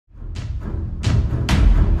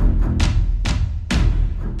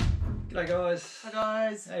G'day guys. Hi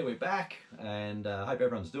guys. Hey, we're back and hope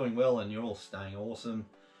everyone's doing well and you're all staying awesome.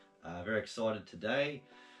 Very excited today.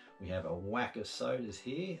 We have a whack of sodas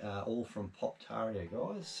here, all from Poptaria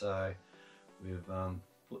guys. So we've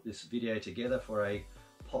put this video together for a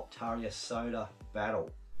Poptaria soda battle.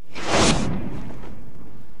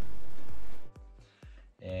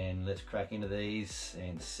 And let's crack into these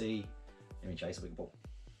and see how many chases we can pull.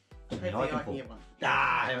 How many I can pull.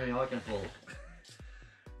 How many I can pull.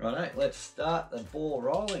 Righto, let's start the ball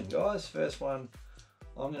rolling, guys. First one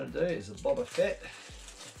I'm going to do is a Boba Fett.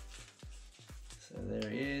 So there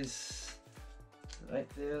he is,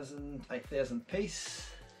 8,000 piece.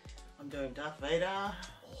 I'm doing Darth Vader.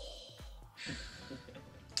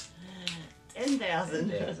 10,000.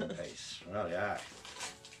 10,000 piece. Right, yeah.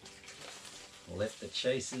 Let the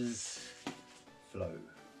chasers flow.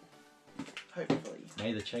 Hopefully.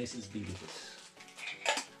 May the chasers be with us.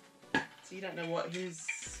 So you don't know what his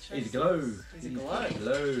He's a glow. He's a glow.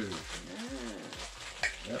 Glow. Yeah.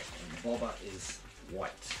 Yep, and Boba is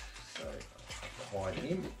white. So hide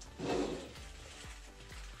him.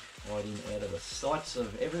 Hide him out of the sights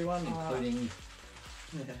of everyone, including...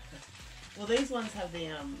 Well, these ones have the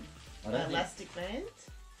elastic band.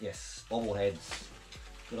 Yes, bobbleheads.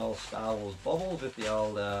 Good old Star Wars bobbles with the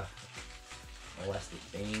old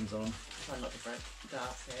elastic bands on them. Try not to break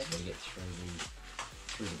Darth's head. So you get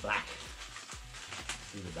through the black,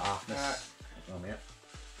 through the darkness. Right. I'm out.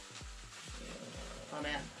 I'm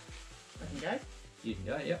out. I can go? You can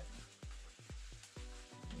go, yep.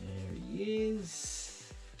 There he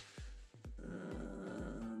is.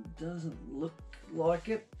 Doesn't look like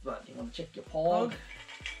it, but you want to check your pog. I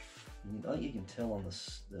think you can tell on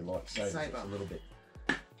the light sabers it's a little bit,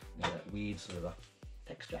 that weird sort of a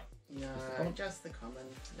texture. No, just the common.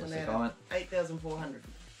 Just the common. 8,400.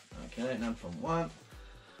 Okay, none from one.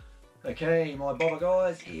 Okay, my Boba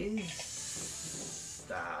guys is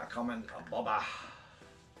common Boba.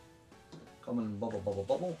 Common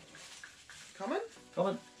Bobble. Common?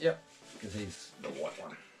 Common, yep, because he's the white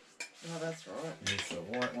one. Oh, that's right. He's the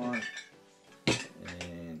white one.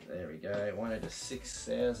 And there we go, 1 out of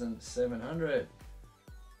 6,700.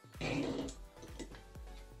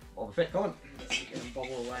 Boba Fett, come on. Let's get him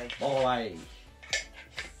bobble away. Bobble away.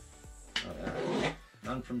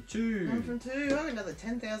 None from two. None from two. Oh, another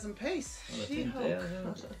 10,000 piece. She-Hulk.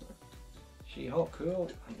 She-Hulk, cool.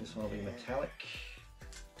 I think this one will be metallic.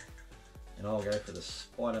 And I'll go for the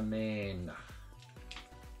Spider-Man.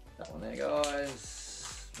 That one there, guys.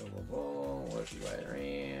 Work your way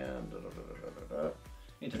around.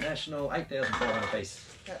 International, 8,400 piece.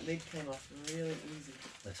 That lid came off really easy.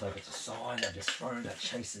 Let's hope it's a sign they've just thrown that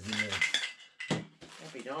chasers in there.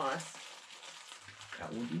 That'd be nice.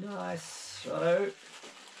 That would be nice. Righto.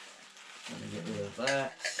 Let me get rid of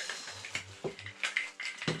that.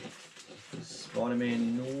 Spider-Man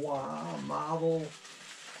Noir Marvel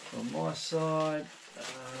from my side.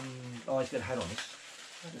 Oh, he's got a hat on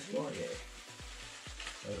this guy, yeah.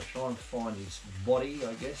 So to try and find his body,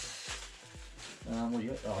 I guess. What do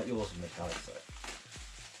you got? Oh, yours is metallic, so.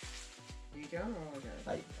 You go or I'll go?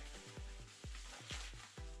 Hey.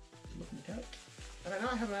 Does it look metallic? I don't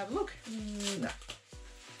know, I haven't had a look. No.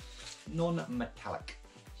 Non-metallic.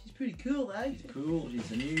 She's pretty cool though. She's cool. She's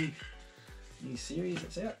the new series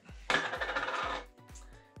that's out.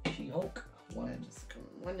 She-Hulk.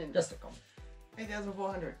 Just a common.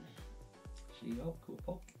 8,400. She-Hulk, cool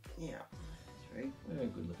pop. Yeah. Very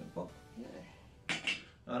good looking pop. Yeah.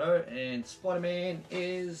 Righto, and Spider-Man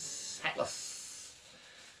is hatless.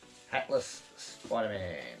 Hatless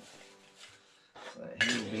Spider-Man. So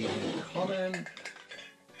he'll be in common.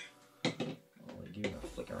 I'll give him a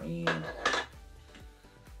flicker in.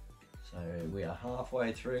 So we are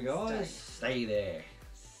halfway through, guys. Stay there.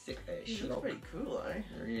 Sit there. He looks pretty cool though.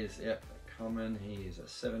 There he is, yep. A common. He is a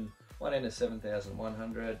 1 end of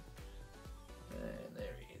 7,100. And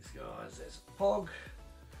there he is, guys. There's a Pog.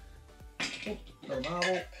 Little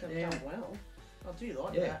marble. They've done well. I do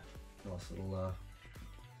like that. Nice little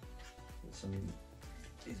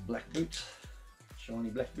these black boots. Shiny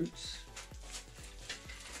black boots.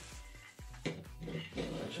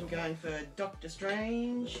 I'm going for Doctor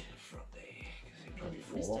Strange. Front there, because he'll probably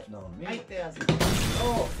fall off knowing me. 8,000.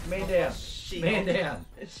 Oh, man down. Man down.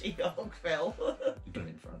 She-Hulk fell. You put him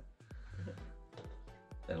in front.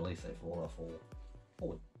 Then at least they fall off all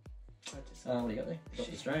forward. What do you got there?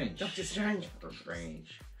 Doctor Strange. Doctor Strange. Doctor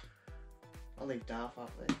Strange. I'll leave Darth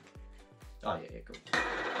up there. Oh yeah, good.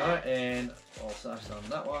 Alright, and also on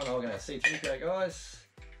that one, I'm going to C3PO, guys.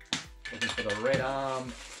 Looking for the red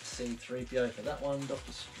arm C3PO for that one.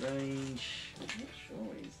 Doctor Strange. I'm not sure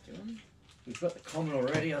what he's doing. We've got the common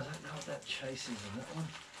already. I don't know what that chase is on that one.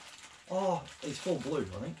 Oh, he's full blue,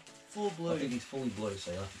 I think. Full blue. I think he's fully blue,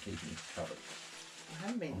 so you'll have to keep him covered. I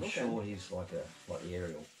haven't been I'm looking. sure he's like the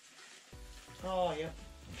Ariel. Oh, yep.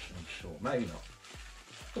 I'm sure. Maybe not.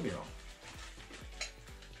 Could be wrong.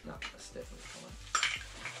 No, that's definitely common.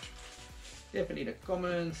 Definitely the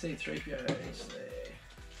common C3POs there.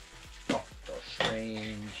 Doctor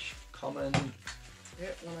Strange, common.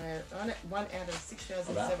 Yep, one out of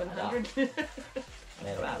 6,700.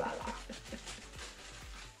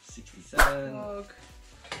 67. Dog.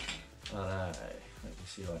 I know. Let me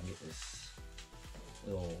see if I can get this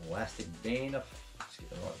little elastic band up. Let's get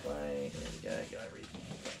the right way. There we go. Get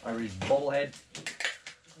over his bobblehead.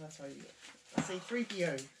 That's how you get. I see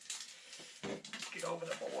 3PO. Get over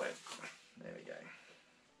the bobblehead. There we go.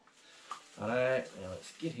 Alright, now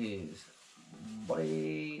let's get his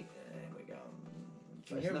body. And we're going.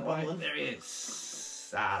 Can you hear him that way. bubbling? There he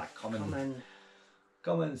is. Ah, common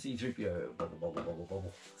C3PO. Bubble, bubble, bubble,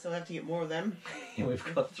 bubble. So I have to get more of them. We've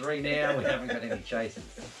got 3 now. We haven't got any chasers.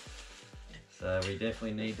 So we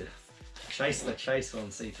definitely need to chase the chase on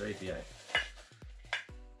C3PO.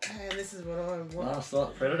 And this is what I want. Last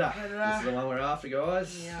lot, Predator. This is the one we're after,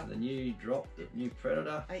 guys. Yep. The new drop, the new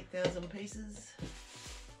Predator. 8,000 pieces.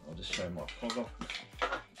 I'll just show my pogger.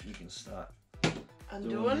 You can start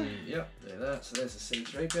Undoing. Yep, there that. So there's the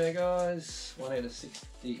C3PO, guys. 1 out of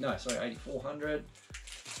 60. No, sorry, 8,400.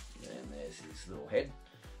 And there's his little head.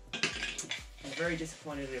 I'm very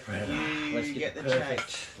disappointed if Predator. you Let's get the perfect.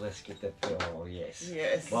 chase. Let's get the. Oh yes.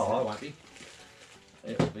 Yes. Well, I won't be.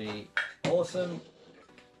 It will be awesome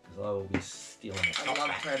because I will be stealing the I top love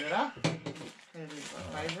back. Predator. Predator's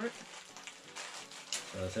my favourite.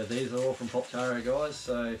 So these are all from Poptaria, guys.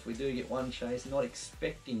 So if we do get one chase, not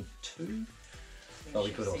expecting 2, but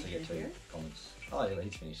we could also get 2 commons. Oh yeah,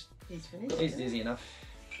 he's finished. He's finished. He's dizzy enough.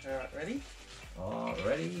 Alright, ready? Oh,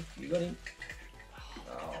 ready? You got him?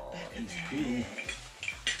 Oh, he's cool.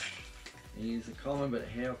 He's a common, but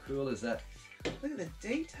how cool is that? Look at the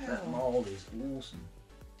detail. That mold is awesome.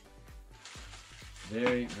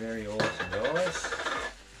 Very, very awesome, guys.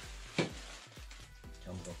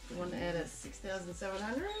 Comes off 1 out of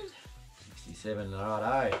 6,700. 67,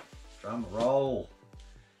 righto. Drum roll.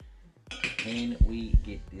 Can we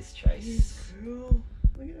get this chase? He's cool.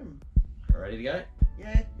 Look at him. Ready to go?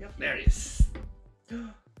 Yeah, yep. There it is.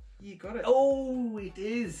 You got it. Oh, it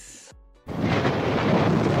is. A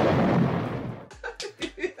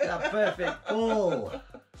perfect pull.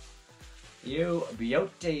 You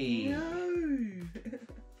beauty. No.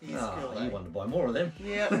 He's cool. You wanted to buy more of them.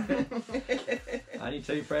 Yep. Only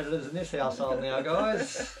 2 Predators in this household now,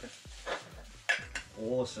 guys.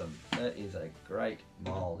 Awesome. That is a great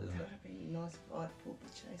mold, isn't it? That'd be nice if I pulled the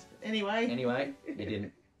chase. But anyway. Anyway, you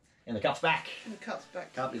didn't. And the cup's back. The cup's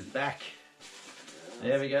back. Cup is back.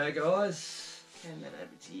 There we go, guys. Hand that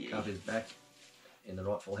over to you. Cup is back in the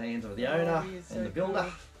rightful hands of the owner and the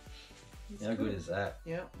builder. Cool. How good is that?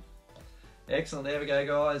 Yep. Excellent. There we go,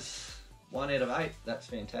 guys. 1 out of 8. That's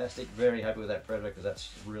fantastic. Very happy with that Predator because that's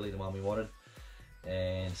really the one we wanted.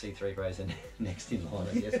 And C3PO's in next in line,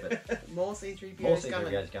 I guess. But more C3POs more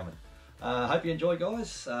coming. C3POs coming. Hope you enjoyed,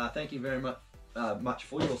 guys. Thank you very much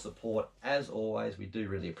for your support. As always, we do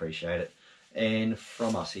really appreciate it. And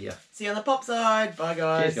from us here. See you on the pop side. Bye,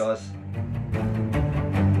 guys. Cheers, guys.